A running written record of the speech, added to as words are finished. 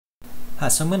Hi,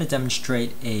 so I'm going to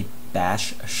demonstrate a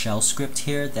bash shell script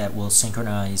here that will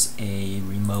synchronize a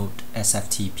remote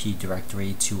SFTP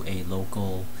directory to a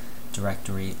local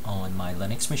directory on my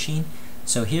Linux machine.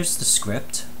 So here's the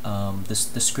script. The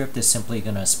script is simply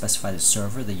going to specify the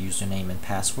server, the username and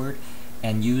password,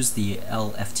 and use the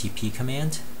LFTP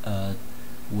command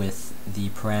with the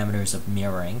parameters of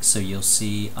mirroring. So you'll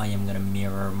see I am going to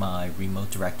mirror my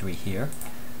remote directory here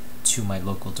to my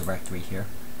local directory here.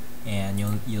 And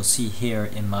you'll see here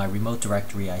in my remote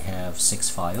directory I have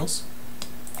 6 files,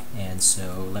 and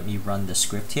so let me run the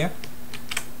script here,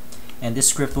 and this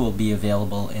script will be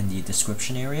available in the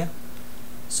description area.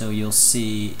 So you'll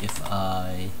see if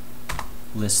I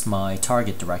list my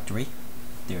target directory,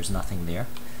 there's nothing there.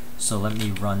 So let me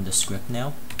run the script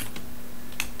now.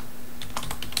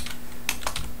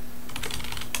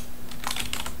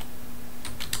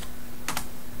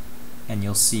 And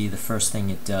you'll see the first thing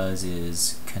it does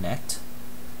is connect,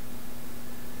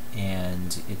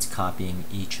 and it's copying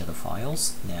each of the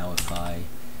files. Now if I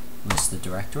list the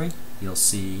directory, you'll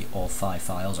see all 5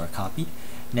 files are copied.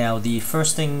 Now the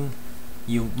first thing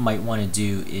you might want to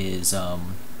do is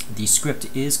the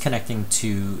script is connecting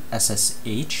to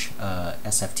SSH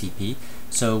SFTP,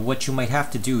 so what you might have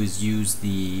to do is use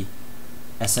the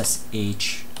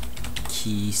SSH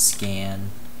key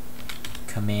scan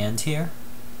command here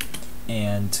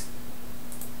and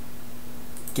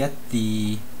get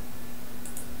the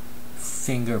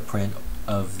fingerprint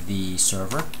of the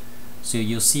server. So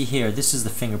you'll see here, this is the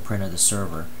fingerprint of the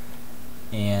server,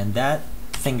 and that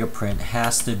fingerprint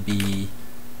has to be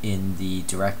in the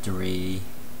directory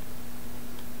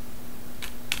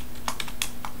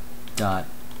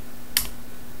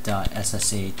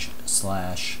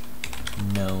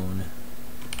 .ssh/known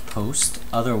host,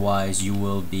 otherwise you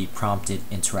will be prompted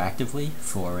interactively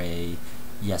for a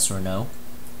yes or no,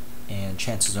 and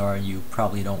chances are you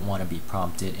probably don't want to be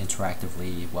prompted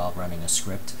interactively while running a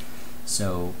script.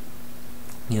 So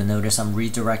you'll notice I'm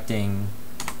redirecting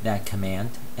that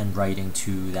command and writing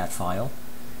to that file,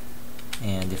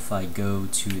 and if I go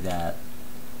to that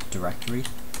directory,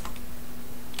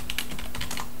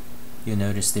 you'll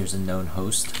notice there's a known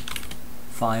host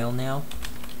file now,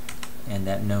 and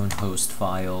that known host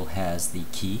file has the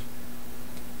key.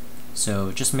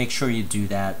 So just make sure you do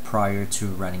that prior to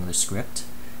running the script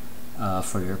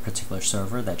for your particular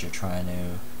server that you're trying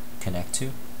to connect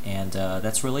to. And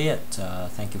that's really it.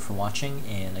 Thank you for watching,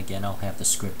 and again I'll have the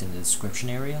script in the description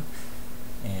area,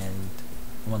 and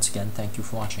once again thank you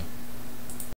for watching.